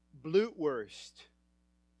Blutwurst.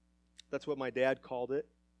 That's what my dad called it.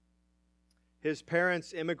 His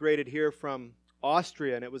parents immigrated here from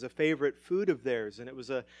Austria, and it was a favorite food of theirs, and it was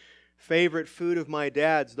a favorite food of my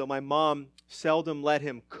dad's, though my mom seldom let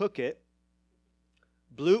him cook it.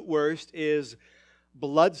 Blutwurst is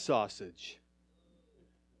blood sausage.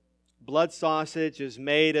 Blood sausage is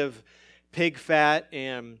made of pig fat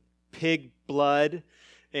and pig blood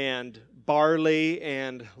and barley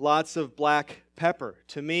and lots of black pepper.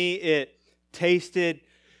 To me, it tasted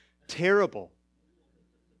terrible.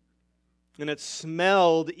 And it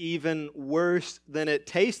smelled even worse than it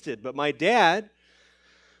tasted. But my dad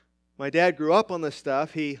grew up on this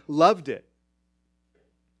stuff. He loved it.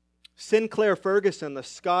 Sinclair Ferguson, the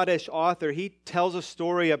Scottish author, he tells a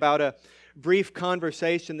story about a brief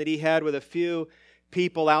conversation that he had with a few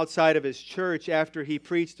people outside of his church after he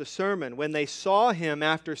preached a sermon. When they saw him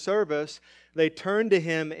after service, they turned to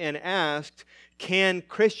him and asked, "Can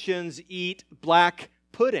Christians eat black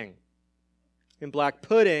pudding?" And black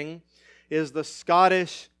pudding is the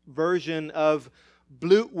Scottish version of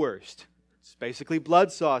blutwurst. It's basically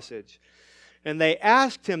blood sausage. And they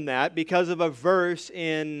asked him that because of a verse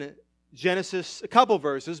in Genesis, a couple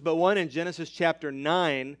verses, but one in Genesis chapter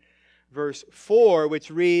 9, verse 4, which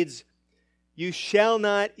reads, "You shall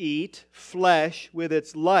not eat flesh with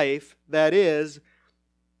its life, that is,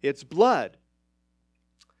 its blood."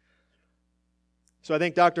 So I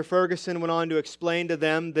think Dr. Ferguson went on to explain to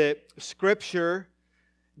them that Scripture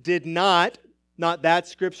did not that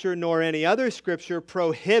Scripture nor any other Scripture,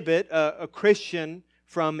 prohibit a Christian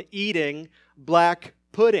from eating black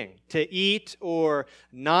pudding. To eat or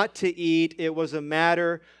not to eat, it was a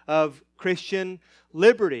matter of Christian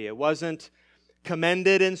liberty. It wasn't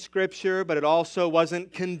commended in Scripture, but it also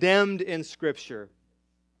wasn't condemned in Scripture.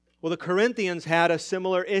 Well, the Corinthians had a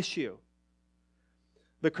similar issue.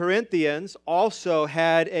 The Corinthians also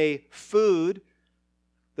had a food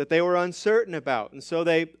that they were uncertain about, and so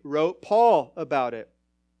they wrote Paul about it.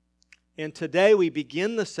 And today we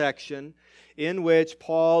begin the section in which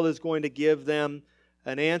Paul is going to give them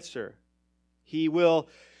an answer. He will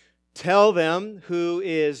tell them who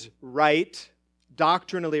is right,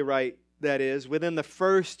 doctrinally right, that is, within the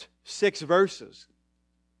first 6 verses.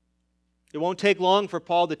 It won't take long for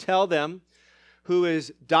Paul to tell them who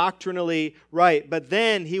is doctrinally right, but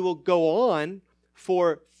then he will go on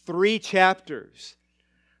for 3 chapters.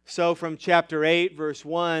 So from chapter 8, verse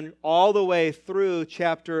 1, all the way through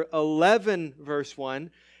chapter 11, verse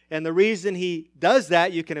 1. And the reason he does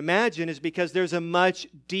that, you can imagine, is because there's a much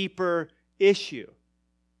deeper issue.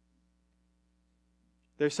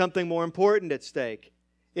 There's something more important at stake.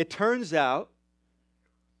 It turns out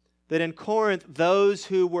that in Corinth, those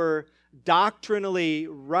who were doctrinally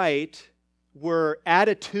right were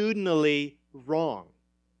attitudinally wrong.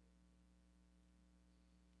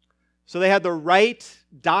 So they had the right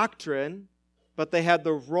doctrine, but they had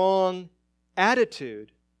the wrong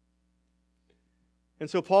attitude. And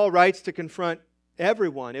so Paul writes to confront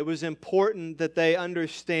everyone. It was important that they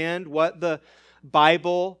understand what the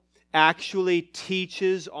Bible actually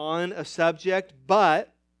teaches on a subject,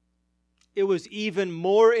 but it was even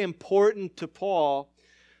more important to Paul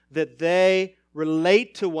that they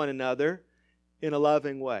relate to one another in a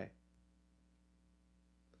loving way.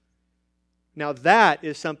 Now that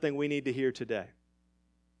is something we need to hear today.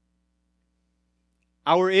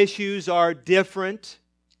 Our issues are different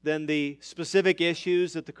than the specific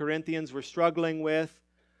issues that the Corinthians were struggling with.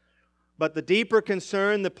 But the deeper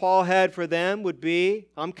concern that Paul had for them would be,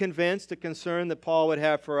 I'm convinced, a concern that Paul would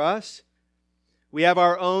have for us. We have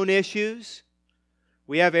our own issues.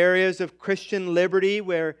 We have areas of Christian liberty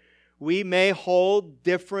where we may hold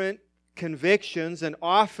different convictions, and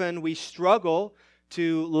often we struggle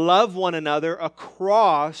to love one another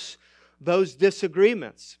across those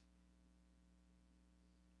disagreements.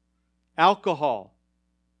 Alcohol,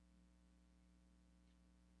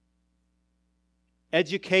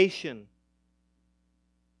 education,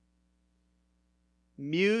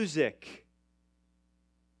 music,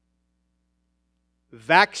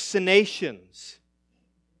 vaccinations,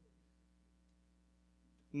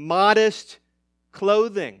 modest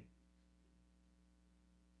clothing,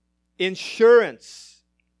 insurance,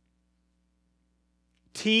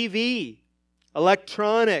 TV,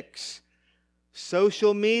 electronics,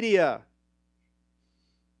 social media.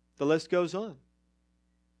 The list goes on.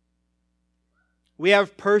 We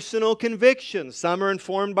have personal convictions. Some are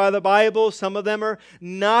informed by the Bible. Some of them are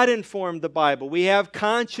not informed by the Bible. We have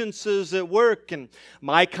consciences at work, and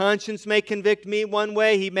my conscience may convict me one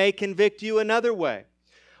way. He may convict you another way.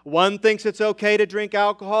 One thinks it's okay to drink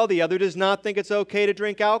alcohol. The other does not think it's okay to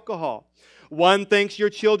drink alcohol. One thinks your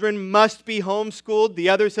children must be homeschooled. The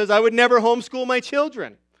other says, I would never homeschool my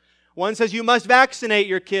children. One says you must vaccinate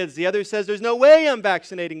your kids. The other says there's no way I'm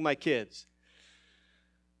vaccinating my kids.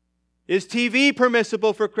 Is TV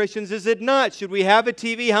permissible for Christians? Is it not? Should we have a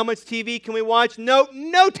TV? How much TV can we watch? No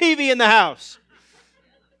TV in the house.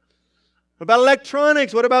 What about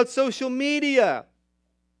electronics? What about social media?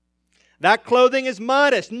 That clothing is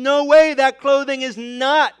modest. No way, that clothing is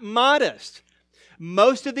not modest.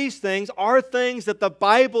 Most of these things are things that the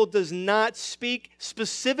Bible does not speak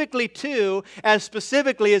specifically to as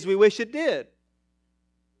specifically as we wish it did.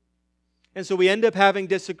 And so we end up having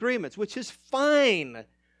disagreements, which is fine,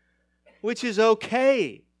 which is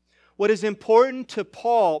okay. What is important to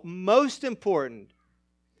Paul, most important,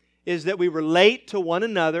 is that we relate to one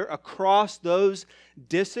another across those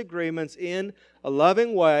disagreements in a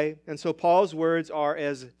loving way. And so Paul's words are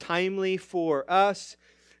as timely for us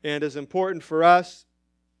and as important for us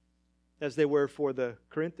as they were for the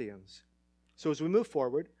Corinthians. So as we move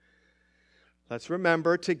forward, let's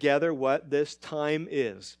remember together what this time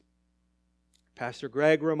is. Pastor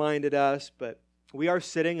Greg reminded us, but we are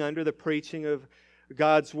sitting under the preaching of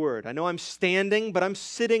God's Word. I know I'm standing, but I'm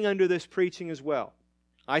sitting under this preaching as well.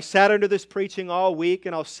 I sat under this preaching all week,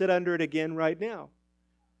 and I'll sit under it again right now.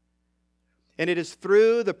 And it is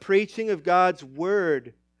through the preaching of God's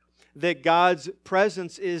Word that God's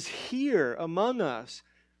presence is here among us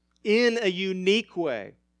in a unique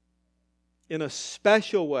way, in a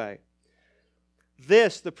special way.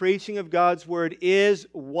 This, the preaching of God's Word, is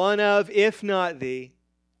one of, if not the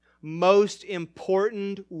most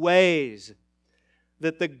important ways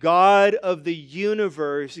that the God of the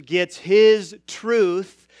universe gets His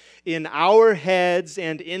truth in our heads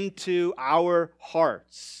and into our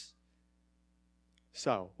hearts.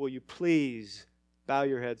 So, will you please bow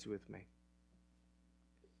your heads with me?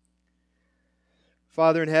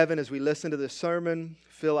 Father in heaven, as we listen to this sermon,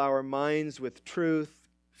 fill our minds with truth,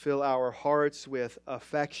 fill our hearts with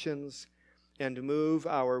affections, and move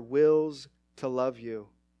our wills to love you.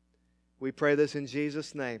 We pray this in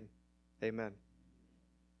Jesus' name. Amen.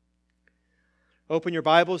 Open your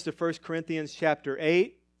Bibles to 1 Corinthians chapter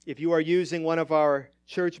 8. If you are using one of our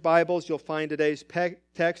church Bibles, you'll find today's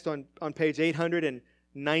text on page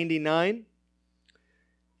 899.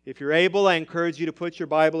 If you're able, I encourage you to put your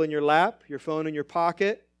Bible in your lap, your phone in your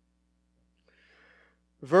pocket.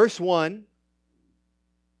 Verse 1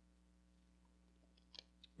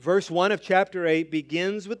 of chapter 8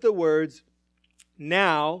 begins with the words,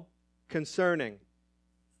 now concerning,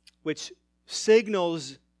 which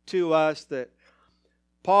signals to us that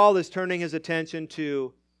Paul is turning his attention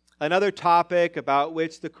to another topic about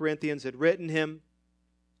which the Corinthians had written him.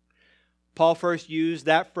 Paul first used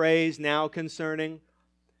that phrase, now concerning,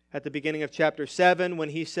 at the beginning of chapter 7 when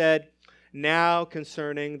he said, now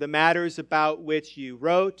concerning the matters about which you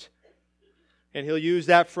wrote. And he'll use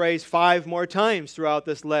that phrase 5 more times throughout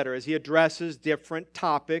this letter as he addresses different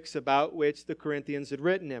topics about which the Corinthians had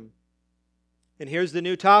written him. And here's the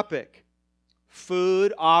new topic: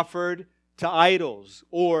 food offered to idols,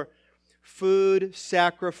 or food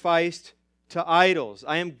sacrificed to idols.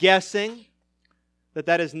 I am guessing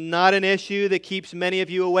that is not an issue that keeps many of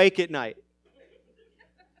you awake at night.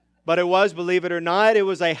 But it was, believe it or not, it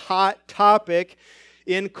was a hot topic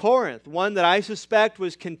in Corinth, one that I suspect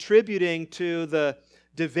was contributing to the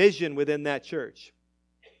division within that church.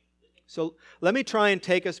 So let me try and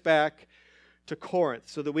take us back to Corinth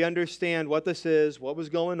so that we understand what this is, what was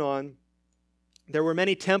going on. There were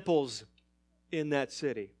many temples in that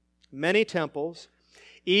city. Many temples,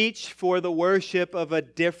 each for the worship of a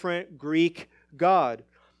different Greek god.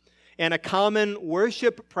 And a common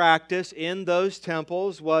worship practice in those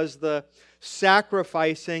temples was the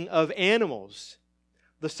sacrificing of animals.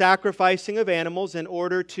 The sacrificing of animals in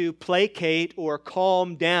order to placate or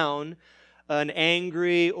calm down an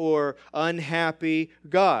angry or unhappy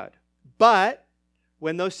god. But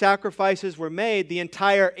when those sacrifices were made, the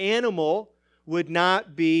entire animal would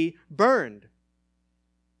not be burned.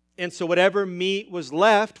 And so whatever meat was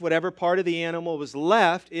left, whatever part of the animal was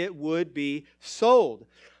left, it would be sold.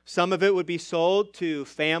 Some of it would be sold to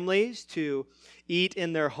families to eat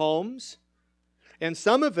in their homes. And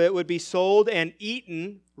some of it would be sold and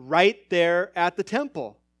eaten right there at the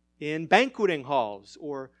temple in banqueting halls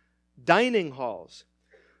or dining halls.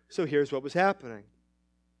 So here's what was happening.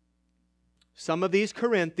 Some of these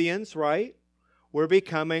Corinthians, right, were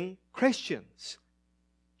becoming Christians.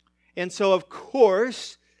 And so, of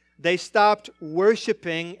course, they stopped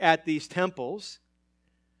worshiping at these temples.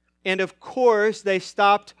 And of course, they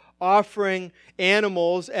stopped offering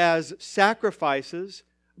animals as sacrifices.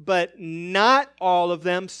 But not all of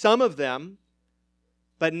them, some of them,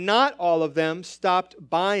 but not all of them stopped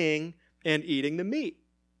buying and eating the meat.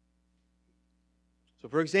 So,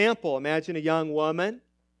 for example, imagine a young woman.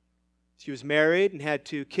 She was married and had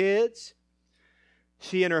 2 kids.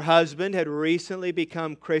 She and her husband had recently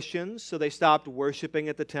become Christians, so they stopped worshiping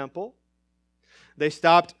at the temple. They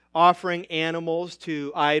stopped offering animals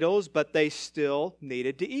to idols, but they still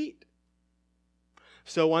needed to eat.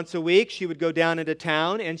 So once a week, she would go down into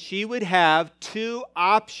town, and she would have 2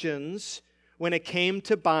 options when it came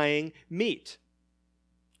to buying meat.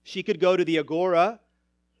 She could go to the agora,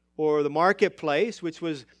 or the marketplace, which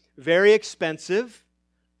was very expensive,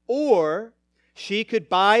 or she could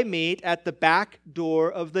buy meat at the back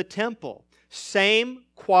door of the temple. Same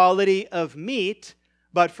quality of meat,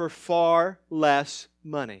 but for far less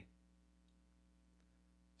money.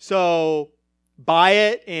 So, buy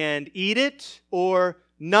it and eat it, or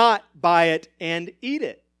not buy it and eat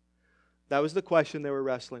it? That was the question they were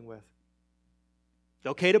wrestling with.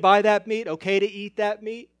 Okay to buy that meat? Okay to eat that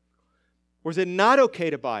meat? Or is it not okay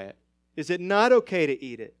to buy it? Is it not okay to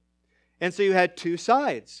eat it? And so you had 2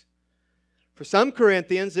 sides. For some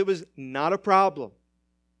Corinthians, it was not a problem.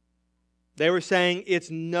 They were saying it's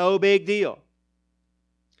no big deal.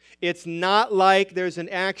 It's not like there's an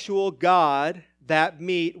actual God that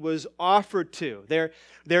meat was offered to.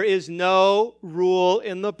 There is no rule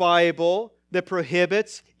in the Bible that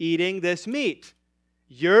prohibits eating this meat.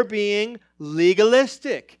 You're being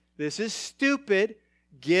legalistic. This is stupid.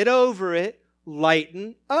 Get over it.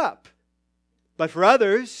 Lighten up. But for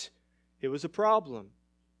others, it was a problem.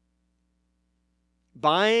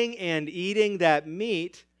 Buying and eating that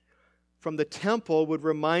meat from the temple would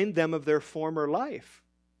remind them of their former life.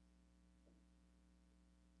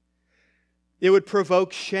 It would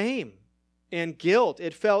provoke shame and guilt.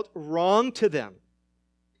 It felt wrong to them.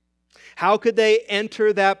 How could they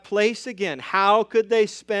enter that place again? How could they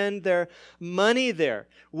spend their money there?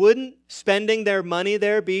 Wouldn't spending their money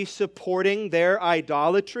there be supporting their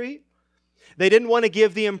idolatry? They didn't want to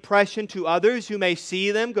give the impression to others who may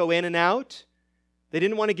see them go in and out. They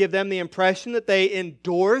didn't want to give them the impression that they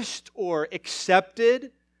endorsed or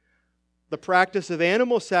accepted the practice of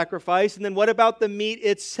animal sacrifice. And then what about the meat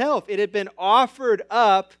itself? It had been offered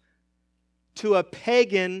up to a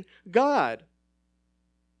pagan god.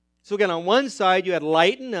 So again, on one side you had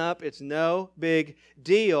lighten up, it's no big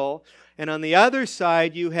deal. And on the other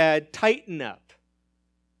side you had tighten up.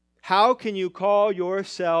 How can you call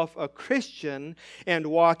yourself a Christian and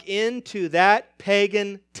walk into that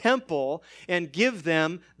pagan temple and give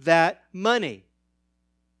them that money?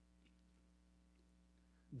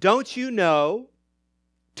 Don't you know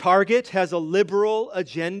Target has a liberal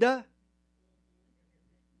agenda?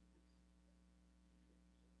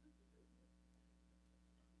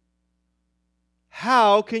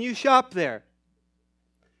 How can you shop there?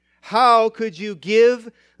 How could you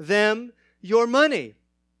give them your money?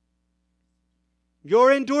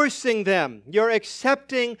 You're endorsing them. You're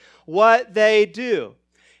accepting what they do.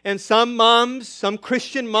 And some moms, some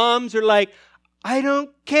Christian moms are like, I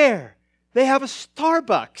don't care. They have a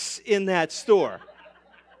Starbucks in that store.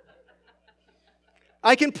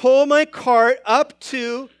 I can pull my cart up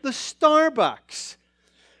to the Starbucks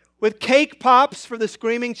with cake pops for the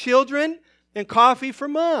screaming children and coffee for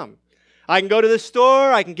mom. I can go to the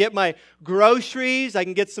store, I can get my groceries, I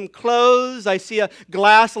can get some clothes, I see a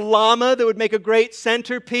glass llama that would make a great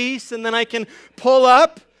centerpiece, and then I can pull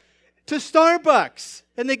up to Starbucks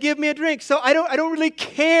and they give me a drink. So I don't really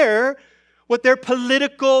care what their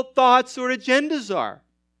political thoughts or agendas are.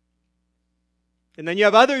 And then you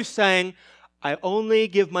have others saying, I only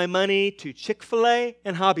give my money to Chick-fil-A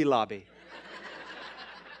and Hobby Lobby.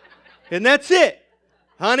 And that's it.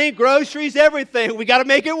 Honey, groceries, everything. We got to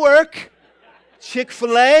make it work.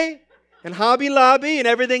 Chick-fil-A and Hobby Lobby and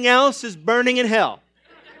everything else is burning in hell.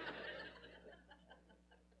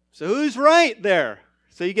 So who's right there?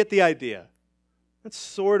 So you get the idea. That's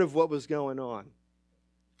sort of what was going on.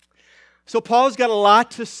 So Paul's got a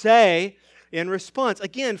lot to say in response.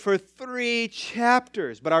 Again, for 3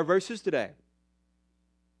 chapters. But our verses today,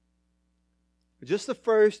 just the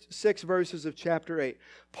first 6 verses of chapter 8,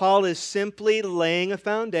 Paul is simply laying a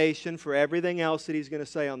foundation for everything else that he's going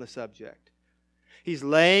to say on the subject. He's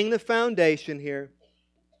laying the foundation here.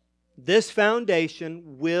 This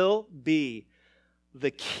foundation will be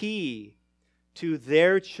the key to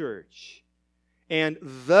their church and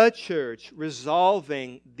the church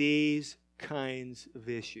resolving these kinds of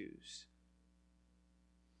issues.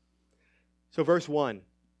 So verse 1,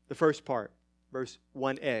 the first part, verse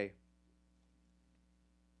 1a.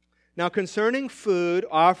 Now concerning food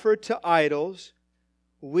offered to idols,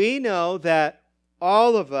 we know that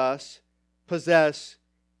all of us possess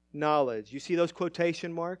knowledge. You see those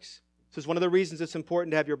quotation marks? This is one of the reasons it's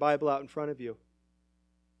important to have your Bible out in front of you.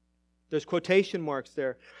 There's quotation marks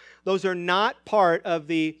there. Those are not part of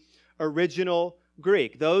the original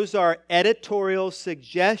Greek. Those are editorial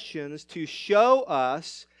suggestions to show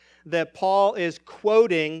us that Paul is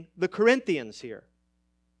quoting the Corinthians here.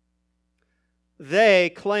 They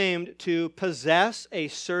claimed to possess a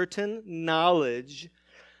certain knowledge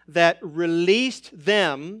that released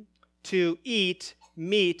them to eat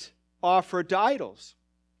meat offered to idols.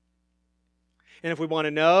 And if we want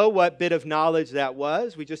to know what bit of knowledge that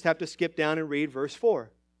was, we just have to skip down and read verse 4.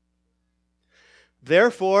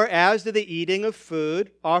 Therefore, as to the eating of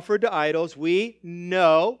food offered to idols, we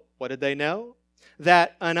know, what did they know?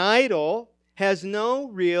 That an idol has no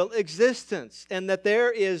real existence, and that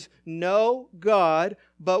there is no God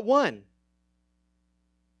but one.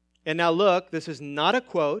 And now look, this is not a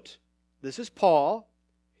quote. This is Paul.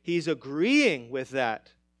 He's agreeing with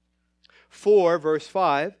that. 4, verse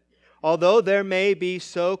 5, although there may be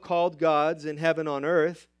so-called gods in heaven on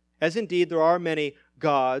earth, as indeed there are many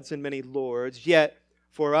gods and many lords, yet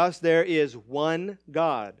for us there is one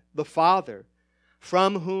God, the Father,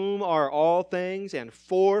 from whom are all things and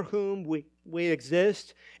for whom we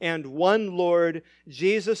exist, and one Lord,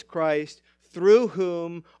 Jesus Christ, through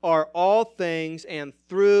whom are all things and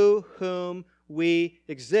through whom we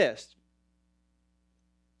exist.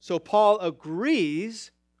 So Paul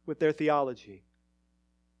agrees with their theology.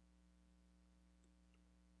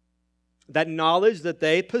 That knowledge that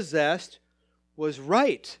they possessed was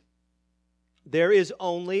right. There is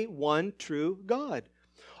only one true God.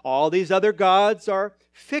 All these other gods are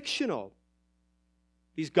fictional.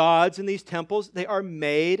 These gods and these temples, they are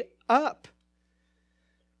made up.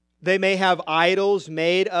 They may have idols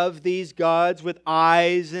made of these gods with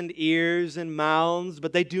eyes and ears and mouths,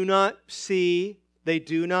 but they do not see, they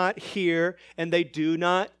do not hear, and they do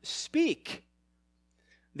not speak.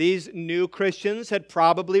 These new Christians had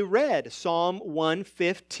probably read Psalm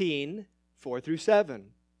 115, 4 through 7.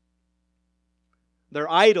 Their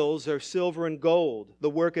idols are silver and gold, the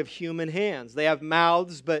work of human hands. They have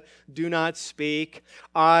mouths but do not speak,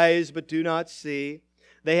 eyes but do not see.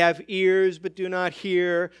 They have ears but do not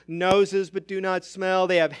hear, noses but do not smell.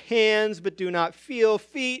 They have hands but do not feel,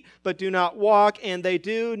 feet but do not walk, and they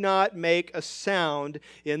do not make a sound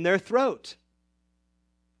in their throat.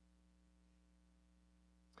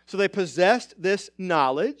 So they possessed this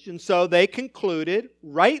knowledge, and so they concluded,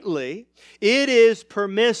 rightly, it is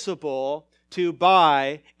permissible to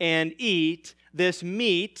buy and eat this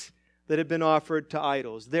meat that had been offered to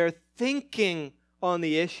idols. Their thinking on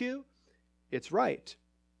the issue, it's right.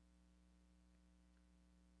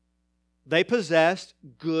 They possessed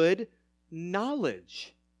good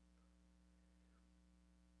knowledge.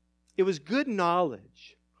 It was good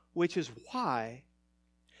knowledge, which is why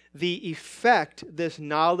the effect this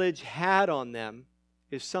knowledge had on them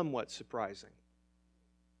is somewhat surprising.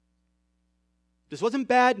 This wasn't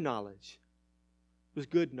bad knowledge. It was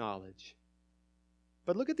good knowledge.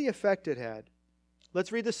 But look at the effect it had.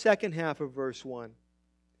 Let's read the second half of verse 1.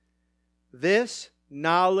 This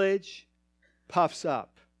knowledge puffs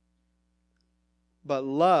up, but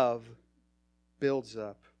love builds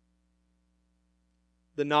up.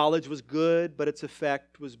 The knowledge was good, but its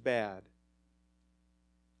effect was bad.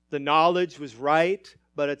 The knowledge was right,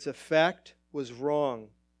 but its effect was wrong.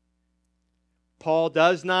 Paul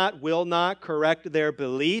will not correct their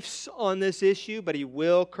beliefs on this issue, but he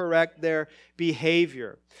will correct their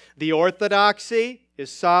behavior. The orthodoxy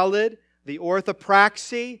is solid. The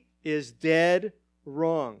orthopraxy is dead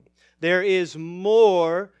wrong. There is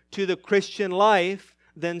more to the Christian life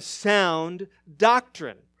than sound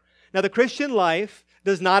doctrine. Now, the Christian life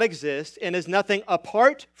does not exist and is nothing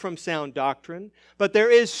apart from sound doctrine, but there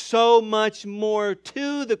is so much more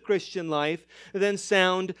to the Christian life than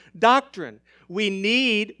sound doctrine.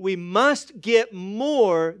 We must get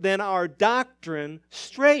more than our doctrine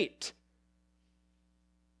straight.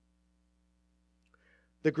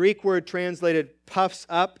 The Greek word translated puffs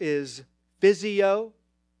up is physio.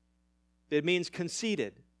 It means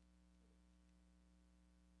conceited.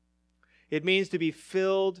 It means to be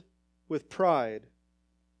filled with pride.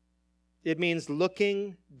 It means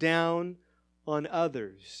looking down on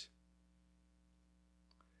others.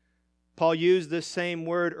 Paul used this same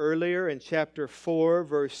word earlier in chapter 4,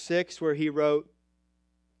 verse 6, where he wrote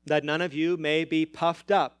that none of you may be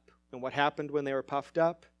puffed up. And what happened when they were puffed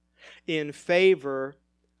up? In favor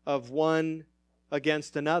of one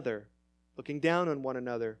against another, looking down on one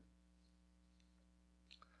another.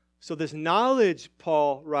 So this knowledge,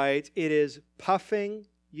 Paul writes, it is puffing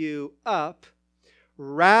you up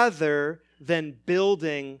rather than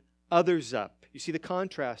building others up. You see the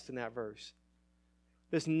contrast in that verse.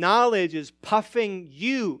 This knowledge is puffing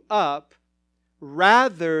you up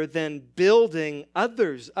rather than building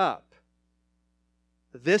others up.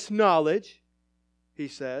 This knowledge, he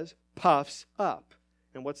says, puffs up.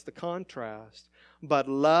 And what's the contrast? But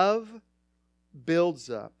love builds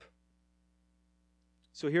up.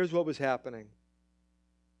 So here's what was happening.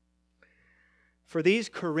 For these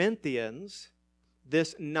Corinthians,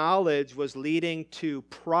 this knowledge was leading to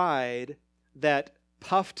pride that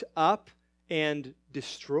puffed up and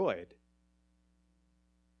destroyed.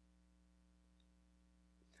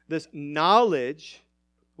 This knowledge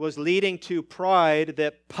was leading to pride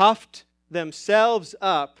that puffed themselves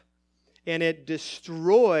up, and it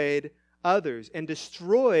destroyed others. And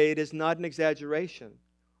destroyed is not an exaggeration.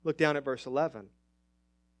 Look down at verse 11.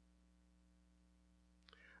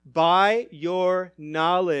 By your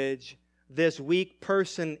knowledge, this weak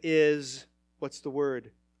person is, what's the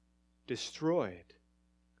word? Destroyed.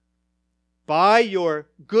 By your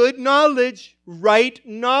good knowledge, right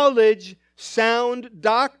knowledge, sound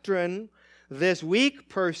doctrine, this weak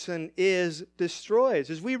person is destroyed.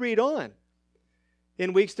 As we read on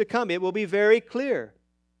in weeks to come, it will be very clear.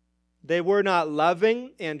 They were not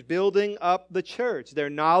loving and building up the church. Their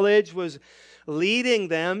knowledge was leading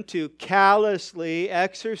them to callously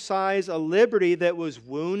exercise a liberty that was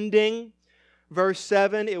wounding, verse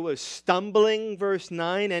 7. It was stumbling, verse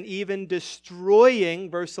 9, and even destroying,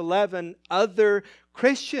 verse 11, other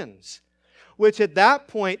Christians, which at that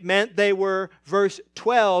point meant they were, verse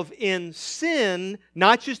 12, in sin,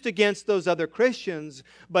 not just against those other Christians,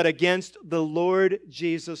 but against the Lord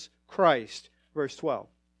Jesus Christ, verse 12.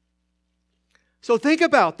 So think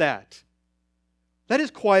about that. That is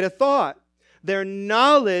quite a thought. Their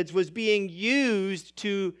knowledge was being used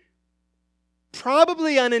to,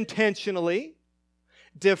 probably unintentionally,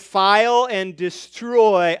 defile and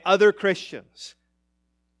destroy other Christians.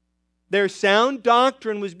 Their sound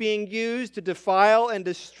doctrine was being used to defile and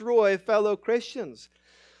destroy fellow Christians,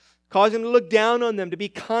 causing them to look down on them, to be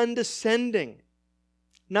condescending,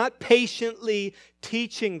 not patiently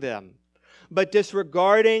teaching them, but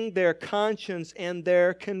disregarding their conscience and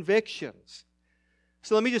their convictions.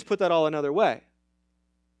 So let me just put that all another way.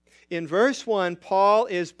 In verse 1, Paul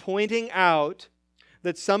is pointing out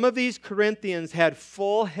that some of these Corinthians had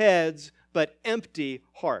full heads but empty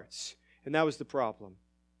hearts. And that was the problem.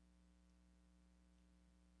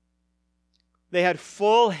 They had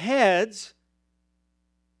full heads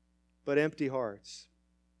but empty hearts.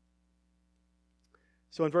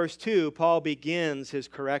 So in verse 2, Paul begins his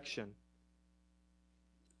correction.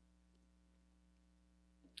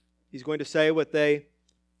 He's going to say what they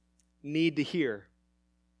need to hear.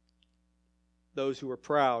 Those who are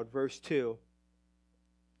proud. Verse 2.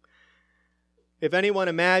 If anyone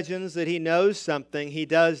imagines that he knows something, he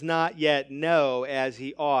does not yet know as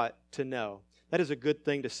he ought to know. That is a good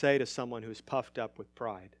thing to say to someone who's puffed up with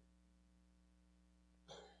pride.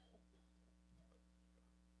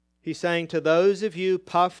 He's saying to those of you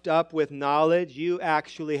puffed up with knowledge, you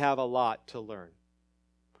actually have a lot to learn.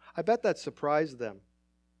 I bet that surprised them.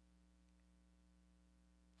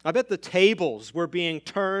 I bet the tables were being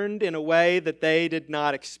turned in a way that they did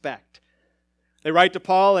not expect. They write to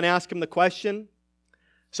Paul and ask him the question,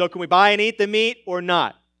 so can we buy and eat the meat or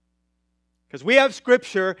not? Because we have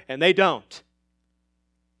Scripture and they don't.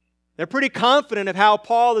 They're pretty confident of how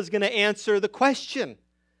Paul is going to answer the question.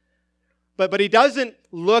 But he doesn't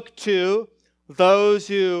look to those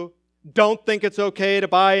who don't think it's okay to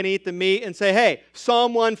buy and eat the meat and say, hey,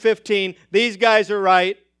 Psalm 115, these guys are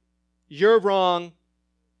right, you're wrong.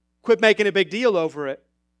 Quit making a big deal over it.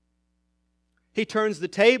 He turns the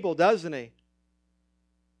table, doesn't he?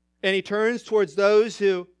 And he turns towards those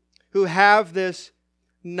who have this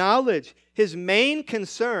knowledge. His main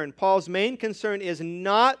concern, Paul's main concern, is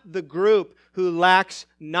not the group who lacks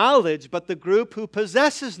knowledge, but the group who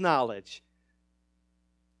possesses knowledge.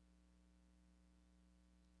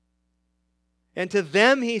 And to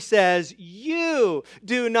them he says, you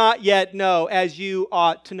do not yet know as you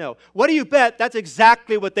ought to know. What do you bet? That's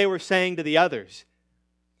exactly what they were saying to the others.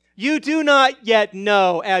 You do not yet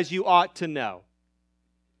know as you ought to know.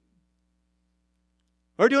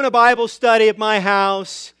 We're doing a Bible study at my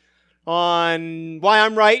house on why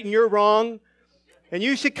I'm right and you're wrong. And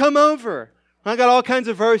you should come over. I've got all kinds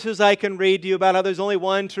of verses I can read to you about how there's only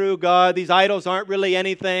one true God. These idols aren't really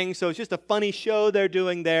anything, so it's just a funny show they're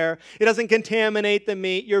doing there. It doesn't contaminate the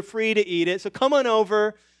meat. You're free to eat it. So come on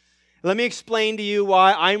over. Let me explain to you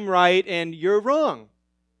why I'm right and you're wrong.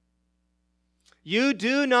 You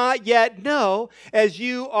do not yet know as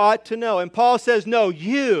you ought to know. And Paul says, no,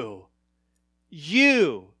 you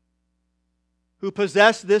who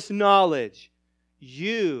possess this knowledge,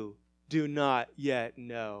 you do not yet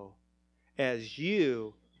know as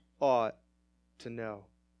you ought to know.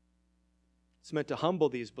 It's meant to humble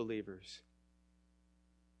these believers.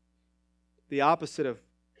 The opposite of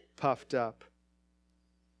puffed up.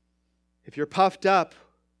 If you're puffed up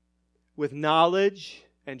with knowledge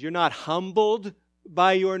and you're not humbled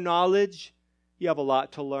by your knowledge, you have a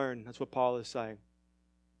lot to learn. That's what Paul is saying.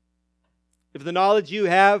 If the knowledge you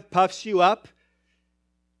have puffs you up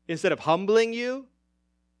instead of humbling you,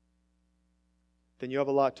 then you have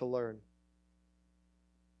a lot to learn.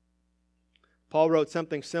 Paul wrote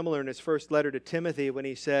something similar in his first letter to Timothy when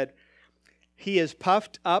he said, "He is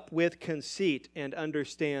puffed up with conceit and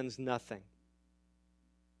understands nothing."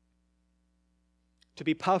 To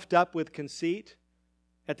be puffed up with conceit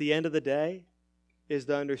at the end of the day is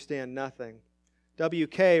to understand nothing.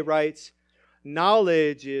 W.K. writes,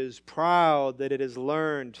 "Knowledge is proud that it has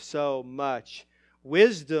learned so much.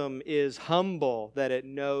 Wisdom is humble that it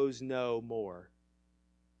knows no more."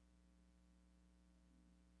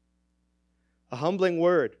 A humbling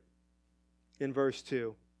word in verse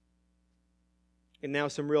 2. And now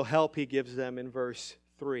some real help he gives them in verse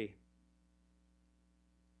 3.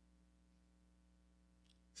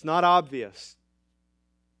 It's not obvious,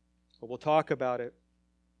 but we'll talk about it.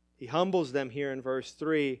 He humbles them here in verse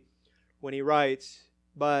 3 when he writes,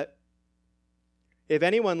 "But if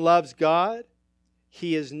anyone loves God,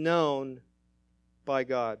 he is known by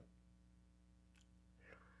God."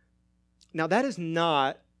 Now that is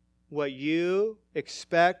not what you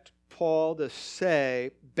expect Paul to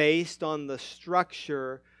say based on the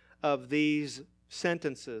structure of these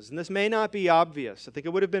sentences. And this may not be obvious. I think it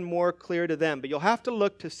would have been more clear to them, but you'll have to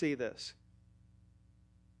look to see this.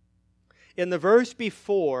 In the verse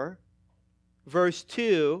before, verse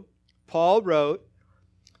 2, Paul wrote,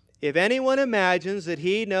 "If anyone imagines that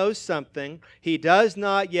he knows something, he does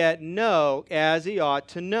not yet know as he ought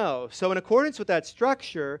to know." So in accordance with that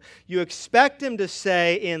structure, you expect him to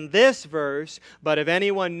say in this verse, "But if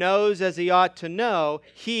anyone knows as he ought to know,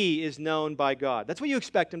 he is known by God." That's what you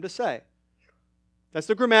expect him to say. That's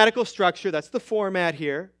the grammatical structure. That's the format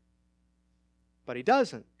here. But he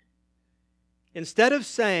doesn't. Instead of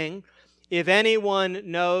saying, "If anyone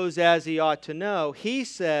knows as he ought to know," he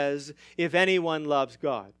says, "If anyone loves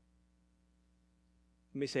God."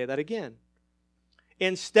 Let me say that again.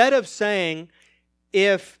 Instead of saying,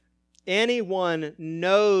 "If anyone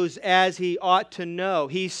knows as he ought to know,"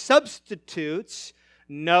 he substitutes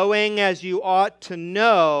knowing as you ought to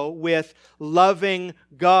know with loving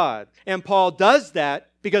God. And Paul does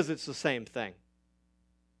that because it's the same thing.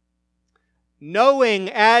 Knowing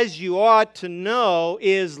as you ought to know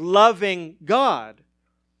is loving God.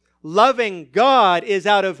 Loving God is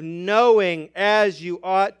out of knowing as you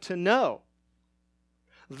ought to know.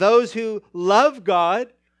 Those who love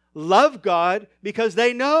God because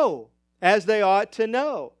they know as they ought to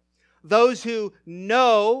know. Those who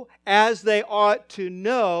know as they ought to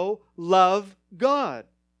know love God.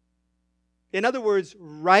 In other words,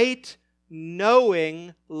 right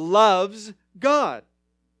knowing loves God.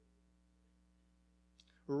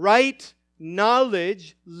 Right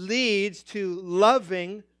knowledge leads to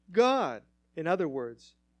loving God. In other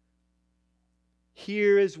words,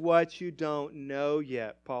 here is what you don't know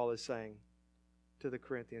yet, Paul is saying to the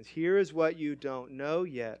Corinthians. Here is what you don't know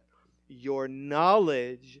yet. Your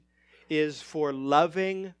knowledge is for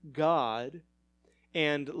loving God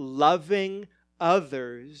and loving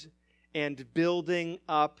others and building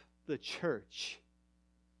up the church.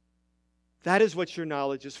 That is what your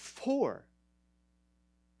knowledge is for.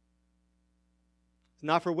 It's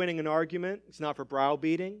not for winning an argument. It's not for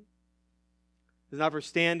browbeating. It's not for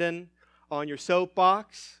standing on your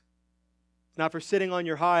soapbox. It's not for sitting on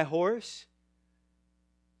your high horse.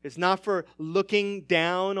 It's not for looking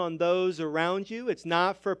down on those around you. It's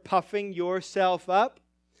not for puffing yourself up.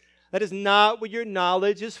 That is not what your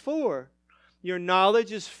knowledge is for. Your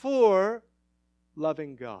knowledge is for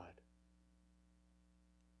loving God.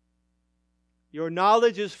 Your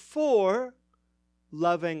knowledge is for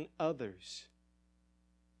loving others.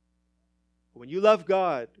 When you love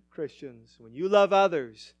God, Christians, when you love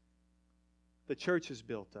others, the church is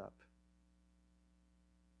built up.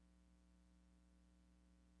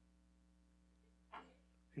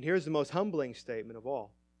 And here's the most humbling statement of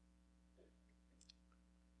all.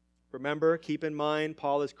 Remember, keep in mind,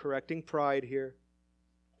 Paul is correcting pride here.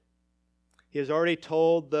 He has already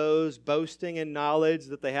told those boasting in knowledge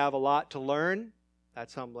that they have a lot to learn.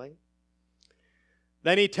 That's humbling.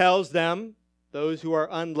 Then he tells them, those who are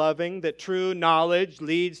unloving, that true knowledge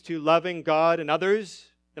leads to loving God and others.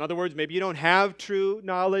 In other words, maybe you don't have true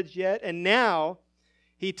knowledge yet. And now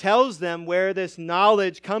he tells them where this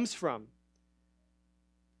knowledge comes from.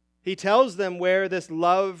 He tells them where this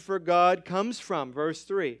love for God comes from. Verse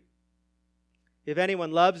 3. If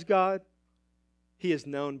anyone loves God, he is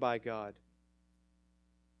known by God.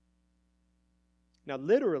 Now,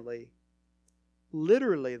 literally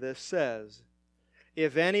this says,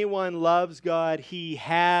 if anyone loves God, he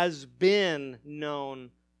has been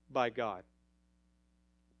known by God.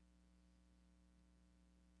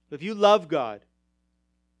 If you love God,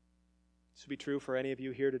 this would be true for any of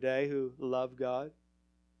you here today who love God.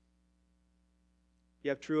 You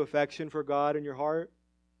have true affection for God in your heart.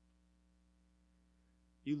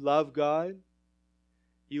 You love God.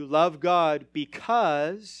 You love God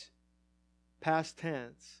because, past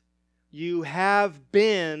tense, you have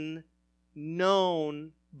been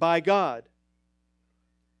known by God.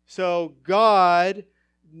 So God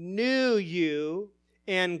knew you,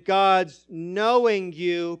 and God's knowing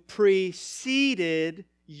you preceded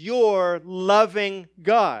your loving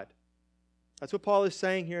God. That's what Paul is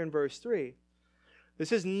saying here in verse 3.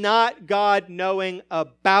 This is not God knowing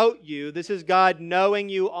about you. This is God knowing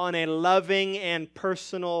you on a loving and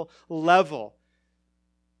personal level.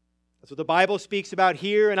 That's what the Bible speaks about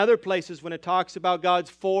here and other places when it talks about God's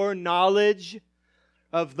foreknowledge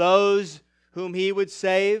of those whom He would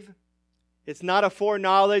save. It's not a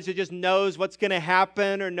foreknowledge that just knows what's going to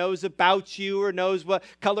happen or knows about you or knows what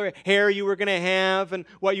color hair you were going to have and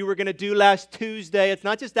what you were going to do last Tuesday. It's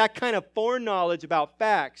not just that kind of foreknowledge about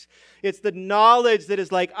facts. It's the knowledge that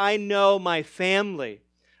is like, I know my family.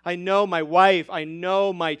 I know my wife. I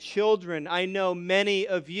know my children. I know many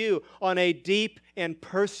of you on a deep and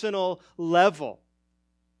personal level.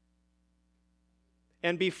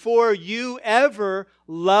 And before you ever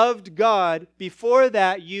loved God, before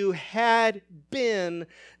that you had been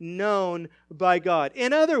known by God.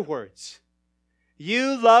 In other words,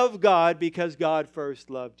 you love God because God first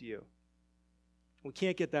loved you. We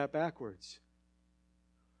can't get that backwards.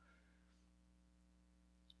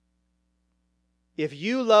 If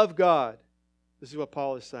you love God, this is what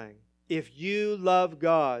Paul is saying. If you love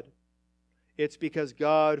God, it's because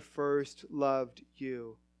God first loved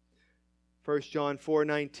you. 1 John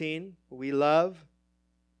 4:19, we love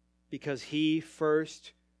because He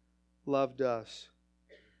first loved us.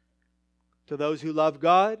 To those who love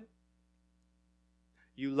God,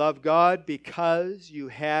 you love God because you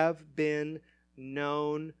have been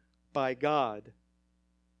known by God.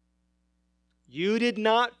 You did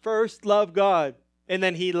not first love God and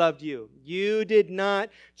then He loved you. You did not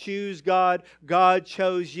choose God. God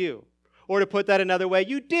chose you. Or to put that another way,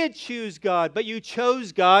 you did choose God, but you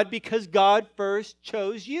chose God because God first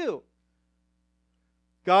chose you.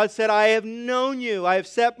 God said, I have known you. I have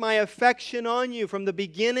set my affection on you from the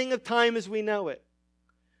beginning of time as we know it.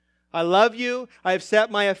 I love you. I have set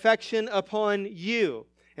my affection upon you.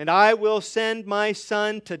 And I will send my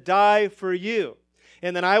Son to die for you.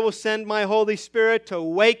 And then I will send my Holy Spirit to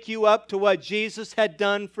wake you up to what Jesus had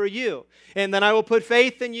done for you. And then I will put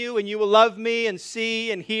faith in you, and you will love me and see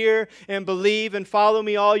and hear and believe and follow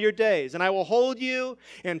me all your days. And I will hold you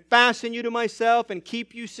and fasten you to myself and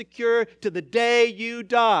keep you secure to the day you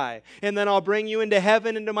die. And then I'll bring you into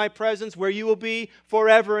heaven, into my presence, where you will be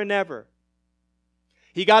forever and ever.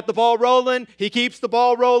 He got the ball rolling. He keeps the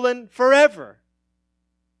ball rolling forever.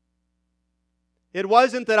 It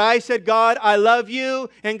wasn't that I said, God, I love you,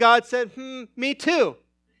 and God said, me too.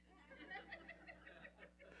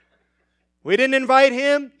 We didn't invite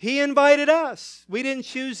Him. He invited us. We didn't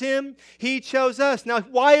choose Him. He chose us. Now,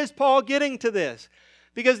 why is Paul getting to this?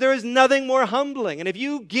 Because there is nothing more humbling. And if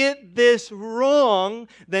you get this wrong,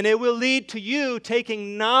 then it will lead to you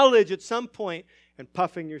taking knowledge at some point and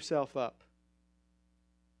puffing yourself up.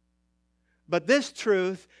 But this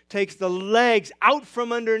truth takes the legs out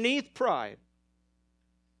from underneath pride.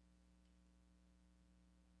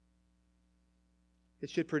 It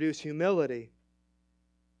should produce humility.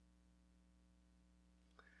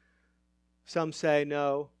 Some say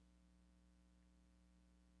no.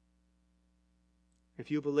 If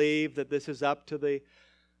you believe that this is up to the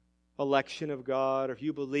election of God, or if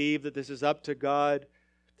you believe that this is up to God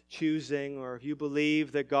choosing, or if you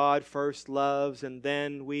believe that God first loves and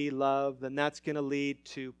then we love, then that's going to lead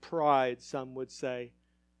to pride, some would say.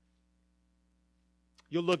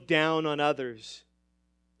 You'll look down on others.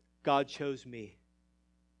 God chose me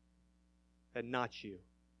and not you.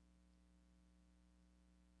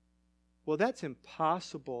 Well, that's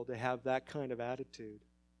impossible to have that kind of attitude.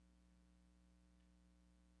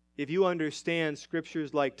 If you understand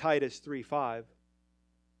scriptures like Titus 3:5,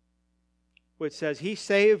 which says, He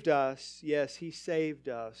saved us, yes, He saved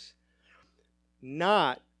us,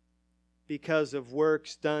 not because of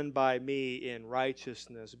works done by me in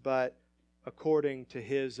righteousness, but according to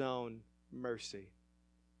His own mercy.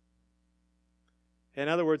 In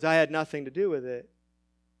other words, I had nothing to do with it.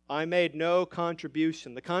 I made no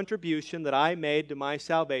contribution. The contribution that I made to my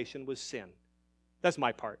salvation was sin. That's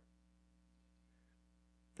my part.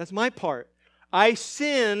 That's my part. I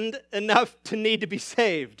sinned enough to need to be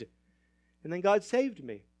saved. And then God saved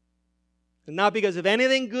me. And not because of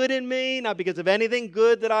anything good in me, not because of anything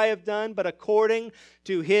good that I have done, but according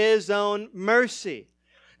to His own mercy.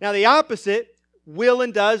 Now the opposite will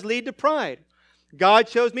and does lead to pride. God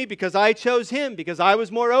chose me because I chose Him, because I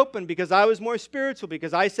was more open, because I was more spiritual,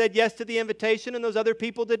 because I said yes to the invitation and those other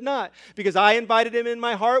people did not, because I invited Him in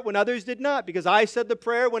my heart when others did not, because I said the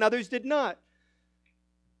prayer when others did not.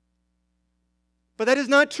 But that is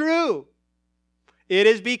not true. It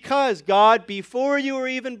is because God, before you were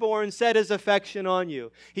even born, set His affection on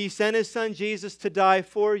you. He sent His Son Jesus to die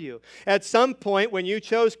for you. At some point, when you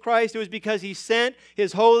chose Christ, it was because He sent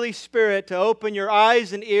His Holy Spirit to open your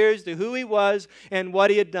eyes and ears to who He was and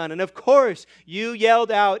what He had done. And of course, you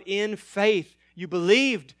yelled out in faith. You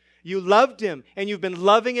believed. You loved Him, and you've been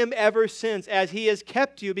loving Him ever since as He has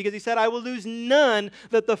kept you, because He said, I will lose none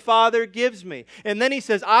that the Father gives me. And then He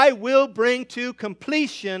says, I will bring to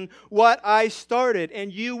completion what I started,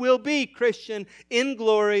 and you will be, Christian, in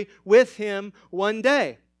glory with Him one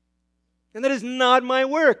day. And that is not my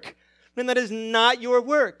work, and that is not your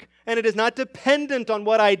work, and it is not dependent on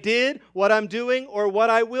what I did, what I'm doing, or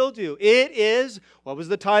what I will do. It is, what was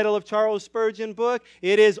the title of Charles Spurgeon's book?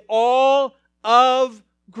 It is all of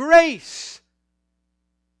grace.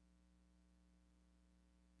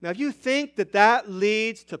 Now, if you think that that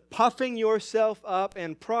leads to puffing yourself up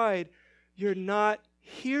and pride, you're not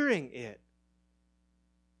hearing it.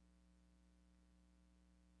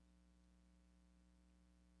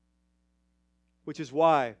 Which is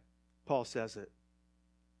why Paul says it.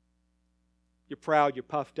 You're proud, you're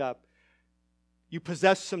puffed up. You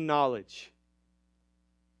possess some knowledge.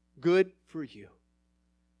 Good for you.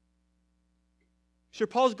 Sure,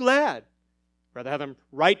 Paul's glad. Rather have them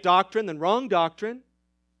right doctrine than wrong doctrine.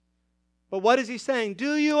 But what is he saying?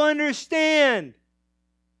 Do you understand?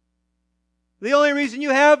 The only reason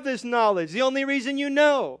you have this knowledge, the only reason you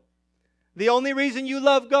know, the only reason you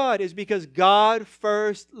love God is because God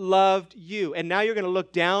first loved you. And now you're going to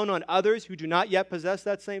look down on others who do not yet possess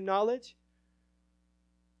that same knowledge?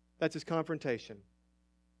 That's his confrontation.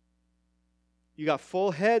 You got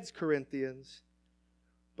full heads, Corinthians,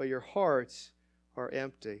 but your hearts are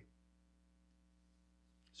empty.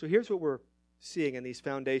 So here's what we're seeing in these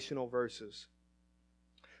foundational verses.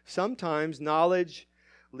 Sometimes knowledge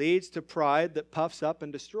leads to pride that puffs up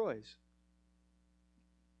and destroys.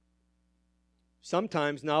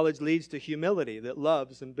 Sometimes knowledge leads to humility that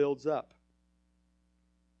loves and builds up.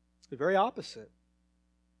 The very opposite.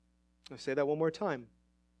 I'll say that one more time.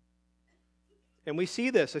 And we see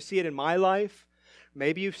this. I see it in my life.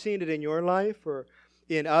 Maybe you've seen it in your life or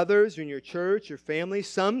in others, in your church, your family.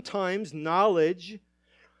 Sometimes knowledge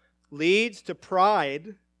leads to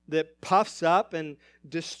pride that puffs up and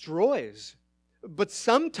destroys. But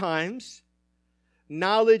sometimes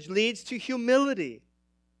knowledge leads to humility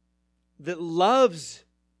that loves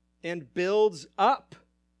and builds up.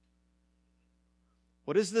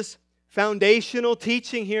 What is this foundational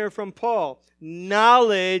teaching here from Paul?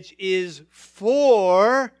 Knowledge is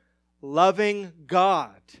for loving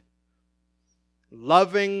God,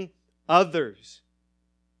 loving others,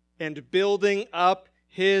 and building up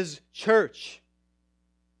His church.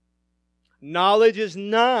 Knowledge is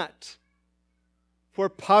not for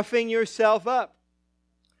puffing yourself up.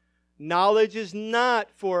 Knowledge is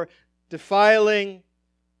not for defiling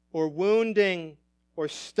or wounding or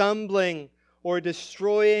stumbling or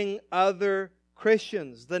destroying other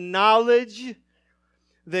Christians. The knowledge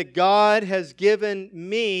that God has given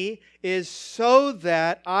me is so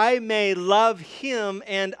that I may love Him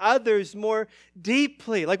and others more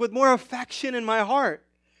deeply, like with more affection in my heart.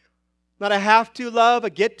 Not a have to love, a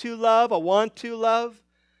get to love, a want to love.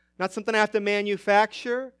 Not something I have to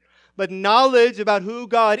manufacture. But knowledge about who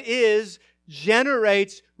God is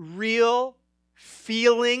generates real,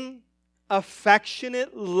 feeling,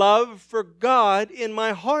 affectionate love for God in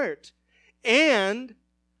my heart. And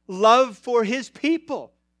love for His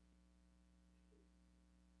people.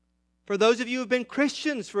 For those of you who have been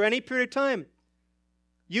Christians for any period of time,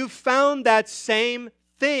 you've found that same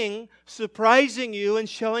thing surprising you and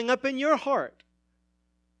showing up in your heart.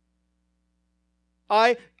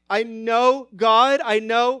 I know God, I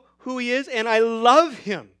know who He is, and I love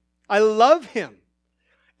Him. I love Him.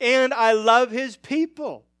 And I love His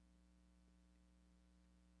people.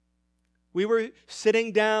 We were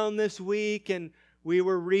sitting down this week and we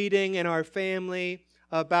were reading in our family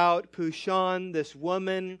about Pushan, this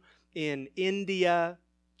woman in India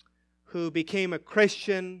who became a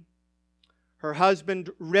Christian. Her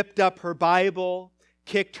husband ripped up her Bible,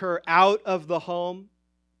 kicked her out of the home.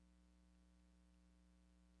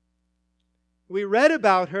 We read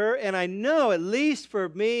about her, and I know, at least for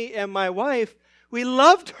me and my wife, we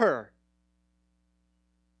loved her.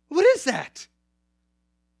 What is that?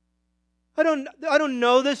 I don't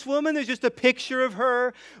know this woman. There's just a picture of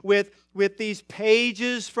her with these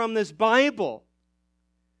pages from this Bible.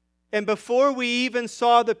 And before we even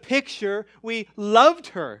saw the picture, we loved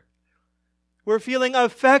her. We're feeling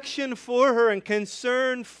affection for her and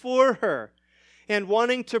concern for her, and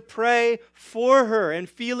wanting to pray for her and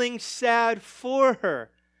feeling sad for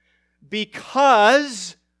her,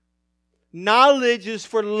 because knowledge is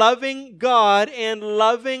for loving God and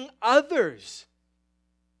loving others,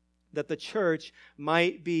 that the church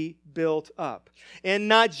might be built up. And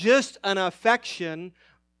not just an affection,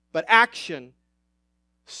 but action.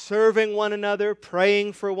 Serving one another,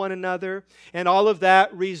 praying for one another, and all of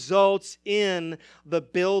that results in the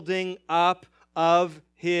building up of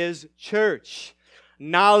His church.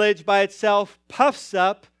 Knowledge by itself puffs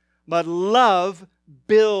up, but love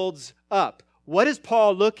builds up. What is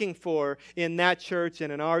Paul looking for in that church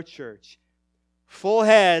and in our church? Full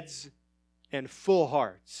heads and full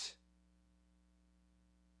hearts.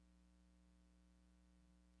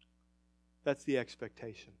 That's the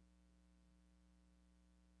expectation.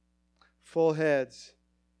 Full heads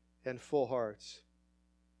and full hearts.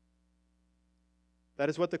 That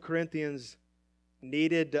is what the Corinthians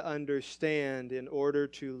needed to understand in order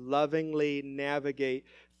to lovingly navigate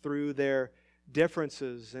through their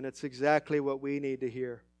differences, and it's exactly what we need to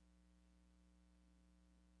hear.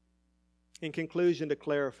 In conclusion, to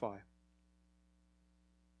clarify,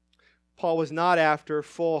 Paul was not after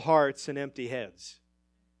full hearts and empty heads.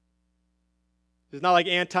 It's not like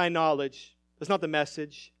anti-knowledge. That's not the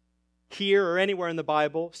message. Here or anywhere in the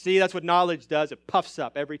Bible. See, that's what knowledge does. It puffs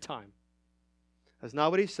up every time. That's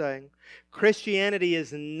not what he's saying. Christianity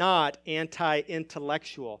is not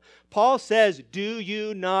anti-intellectual. Paul says, "Do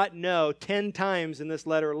you not know?" 10 times in this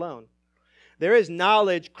letter alone. There is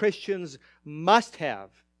knowledge Christians must have.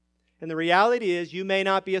 And the reality is, you may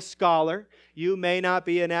not be a scholar, you may not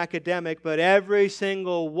be an academic, but every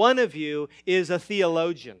single one of you is a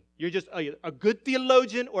theologian. You're just a good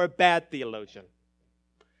theologian or a bad theologian.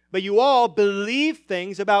 But you all believe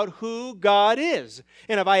things about who God is.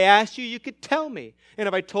 And if I asked you, you could tell me. And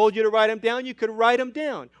if I told you to write them down, you could write them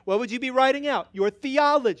down. What would you be writing out? Your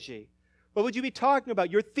theology. What would you be talking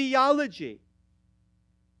about? Your theology.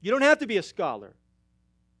 You don't have to be a scholar.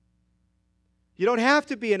 You don't have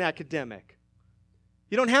to be an academic.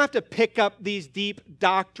 You don't have to pick up these deep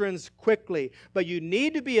doctrines quickly, but you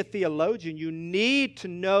need to be a theologian. You need to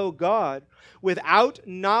know God. Without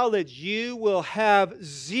knowledge, you will have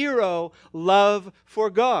zero love for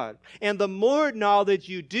God. And the more knowledge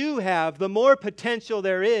you do have, the more potential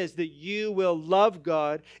there is that you will love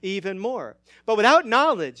God even more. But without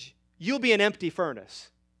knowledge, you'll be an empty furnace.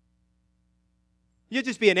 You'll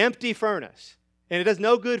just be an empty furnace, and it does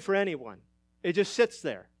no good for anyone. It just sits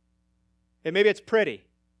there. And maybe it's pretty.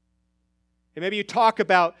 And maybe you talk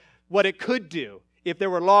about what it could do if there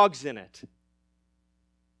were logs in it.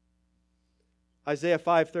 Isaiah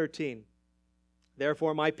 5:13.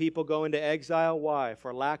 Therefore my people go into exile. Why?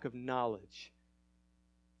 For lack of knowledge.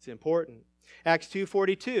 It's important. Acts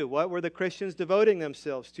 2:42. What were the Christians devoting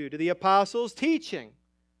themselves to? To the apostles' teaching.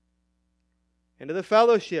 And to the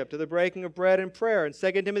fellowship, to the breaking of bread and prayer. And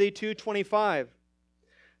 2 Timothy 2:25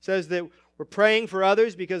 says that we're praying for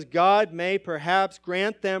others because God may perhaps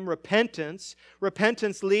grant them repentance.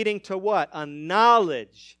 Repentance leading to what? A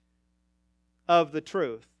knowledge of the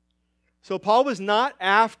truth. So Paul was not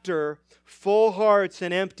after full hearts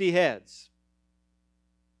and empty heads.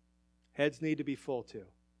 Heads need to be full too.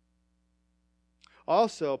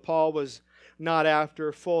 Also, Paul was not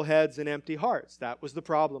after full heads and empty hearts. That was the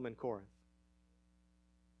problem in Corinth.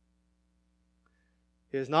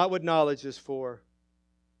 It is not what knowledge is for.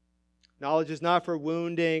 Knowledge is not for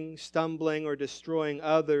wounding, stumbling, or destroying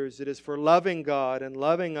others. It is for loving God and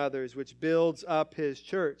loving others, which builds up His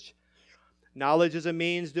church. Knowledge is a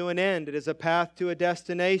means to an end. It is a path to a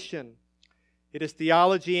destination. It is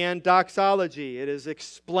theology and doxology. It is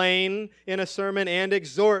explain in a sermon and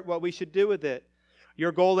exhort what we should do with it.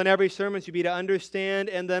 Your goal in every sermon should be to understand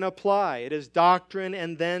and then apply. It is doctrine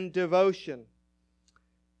and then devotion.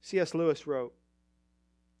 C.S. Lewis wrote,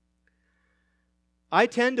 I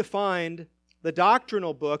tend to find the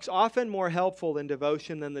doctrinal books often more helpful in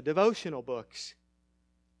devotion than the devotional books.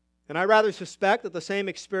 And I rather suspect that the same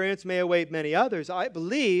experience may await many others. I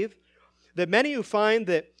believe That many who find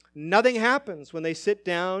that nothing happens when they sit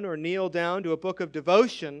down or kneel down to a book of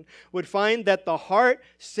devotion would find that the heart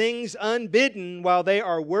sings unbidden while they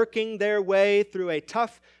are working their way through a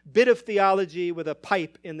tough bit of theology with a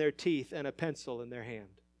pipe in their teeth and a pencil in their hand.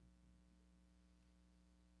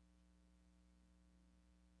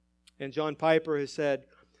 And John Piper has said,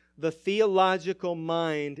 the theological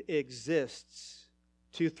mind exists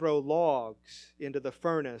to throw logs into the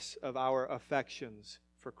furnace of our affections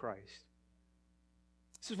for Christ.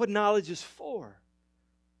 This is what knowledge is for.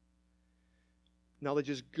 Knowledge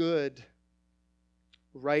is good.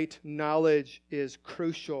 Right knowledge is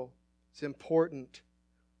crucial. It's important.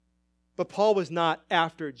 But Paul was not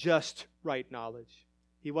after just right knowledge.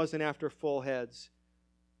 He wasn't after full heads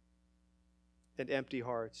and empty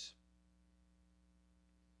hearts.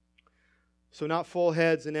 So not full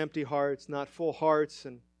heads and empty hearts, not full hearts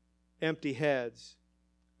and empty heads,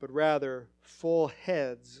 but rather full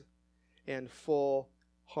heads and full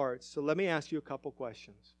hearts. So let me ask you a couple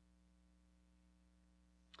questions.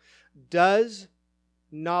 Does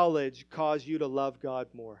knowledge cause you to love God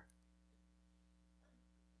more?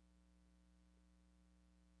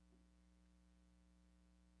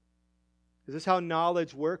 Is this how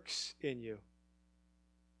knowledge works in you?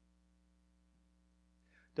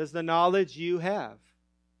 Does the knowledge you have,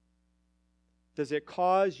 does it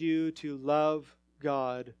cause you to love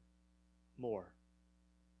God more?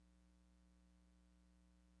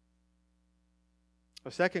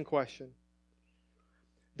 A second question.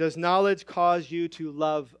 Does knowledge cause you to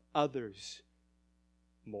love others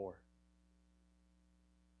more?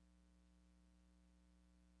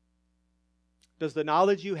 Does the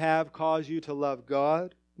knowledge you have cause you to love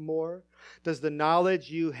God more? Does the knowledge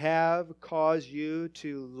you have cause you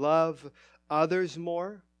to love others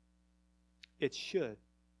more? It should.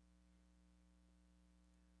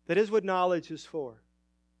 That is what knowledge is for.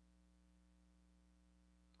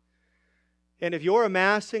 And if your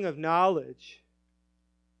amassing of knowledge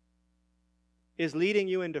is leading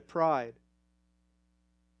you into pride,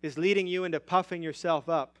 is leading you into puffing yourself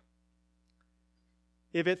up,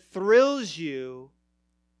 if it thrills you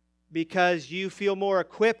because you feel more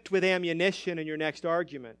equipped with ammunition in your next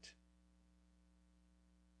argument,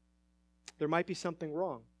 there might be something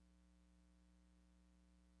wrong.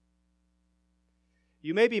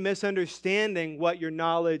 You may be misunderstanding what your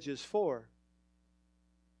knowledge is for.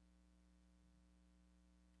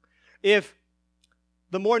 If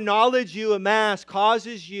the more knowledge you amass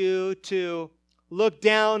causes you to look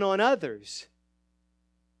down on others,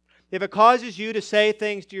 if it causes you to say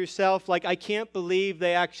things to yourself like, I can't believe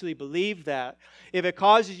they actually believe that. If it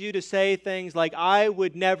causes you to say things like, I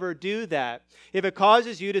would never do that. If it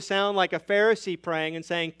causes you to sound like a Pharisee praying and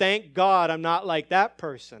saying, thank God I'm not like that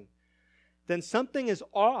person, then something is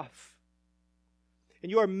off. And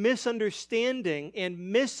you are misunderstanding and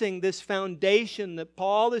missing this foundation that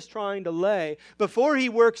Paul is trying to lay before he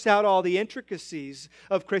works out all the intricacies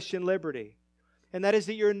of Christian liberty. And that is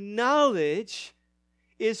that your knowledge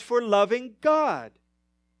is for loving God.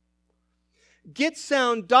 Get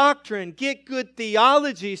sound doctrine, get good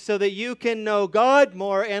theology so that you can know God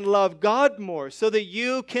more and love God more, so that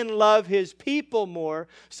you can love His people more,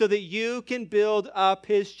 so that you can build up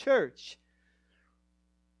His church.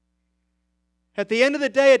 At the end of the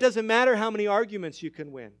day, it doesn't matter how many arguments you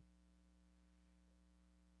can win.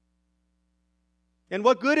 And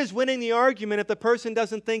what good is winning the argument if the person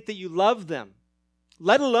doesn't think that you love them,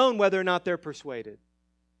 let alone whether or not they're persuaded?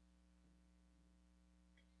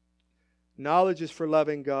 Knowledge is for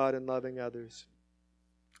loving God and loving others.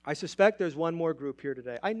 I suspect there's one more group here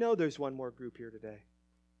today. I know there's one more group here today.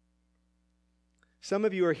 Some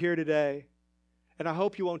of you are here today, and I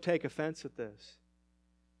hope you won't take offense at this.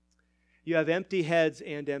 You have empty heads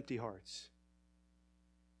and empty hearts.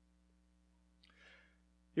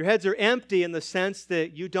 Your heads are empty in the sense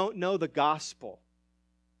that you don't know the gospel.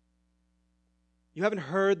 You haven't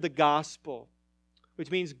heard the gospel,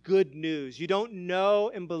 which means good news. You don't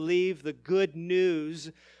know and believe the good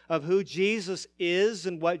news of who Jesus is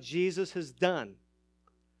and what Jesus has done.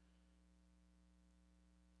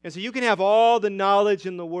 And so you can have all the knowledge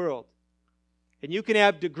in the world. And you can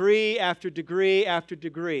have degree after degree after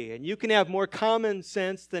degree. And you can have more common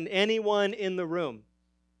sense than anyone in the room.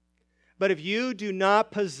 But if you do not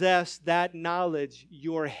possess that knowledge,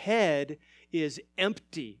 your head is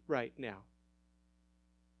empty right now.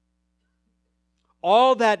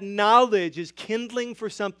 All that knowledge is kindling for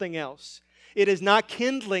something else. It is not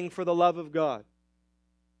kindling for the love of God.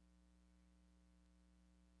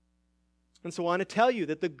 And so I want to tell you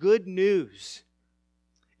that the good news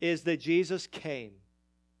is that Jesus came.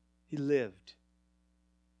 He lived.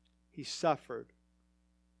 He suffered.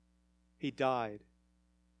 He died.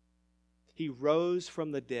 He rose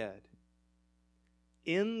from the dead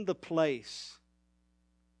in the place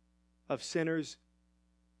of sinners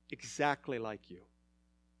exactly like you,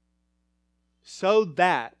 so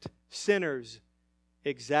that sinners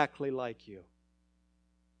exactly like you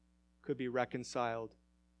could be reconciled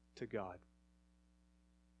to God.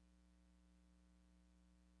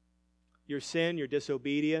 Your sin, your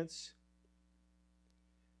disobedience,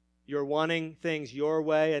 your wanting things your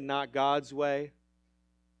way and not God's way,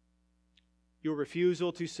 your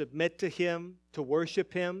refusal to submit to Him, to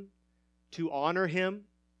worship Him, to honor Him,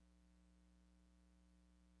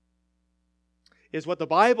 is what the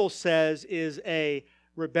Bible says is a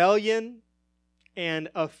rebellion and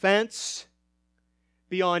offense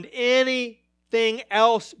beyond anything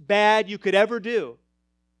else bad you could ever do.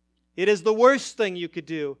 It is the worst thing you could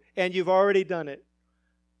do, and you've already done it.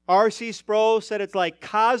 R.C. Sproul said it's like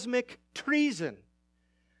cosmic treason.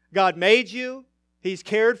 God made you. He's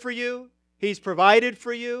cared for you. He's provided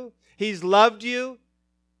for you. He's loved you.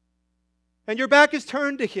 And your back is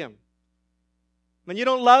turned to Him. When you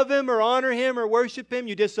don't love Him or honor Him or worship Him,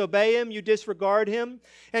 you disobey Him, you disregard Him.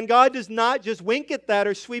 And God does not just wink at that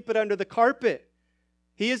or sweep it under the carpet.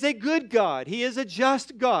 He is a good God. He is a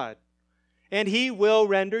just God. And He will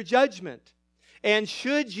render judgment. And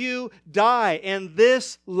should you die and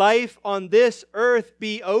this life on this earth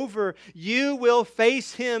be over, you will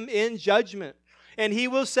face Him in judgment. And He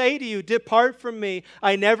will say to you, "Depart from me,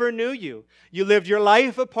 I never knew you. You lived your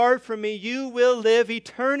life apart from me. You will live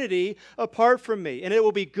eternity apart from me." And it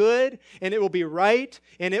will be good, and it will be right,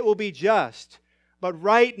 and it will be just. But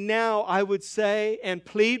right now, I would say and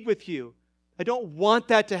plead with you, I don't want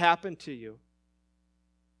that to happen to you.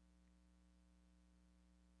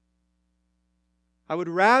 I would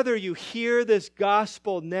rather you hear this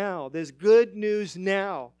gospel now, this good news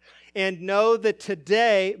now, and know that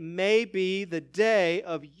today may be the day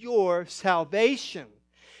of your salvation.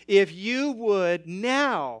 If you would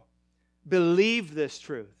now believe this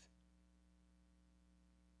truth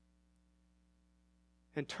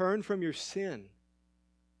and turn from your sin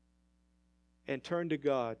and turn to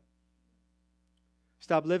God.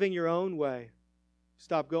 Stop living your own way.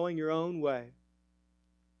 Stop going your own way.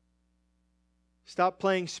 Stop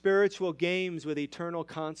playing spiritual games with eternal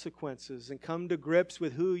consequences and come to grips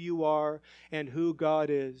with who you are and who God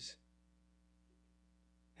is.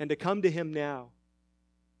 And to come to Him now.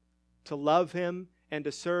 To love Him and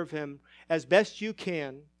to serve Him as best you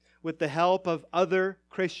can with the help of other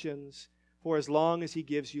Christians for as long as He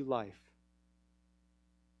gives you life.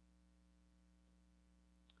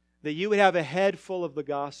 That you would have a head full of the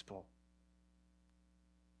gospel,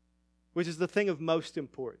 which is the thing of most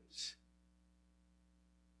importance.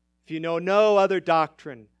 If you know no other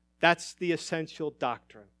doctrine, that's the essential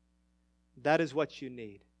doctrine. That is what you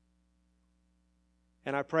need.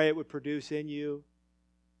 And I pray it would produce in you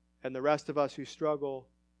and the rest of us who struggle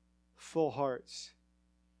full hearts.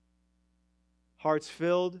 Hearts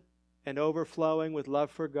filled and overflowing with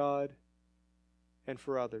love for God and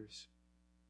for others.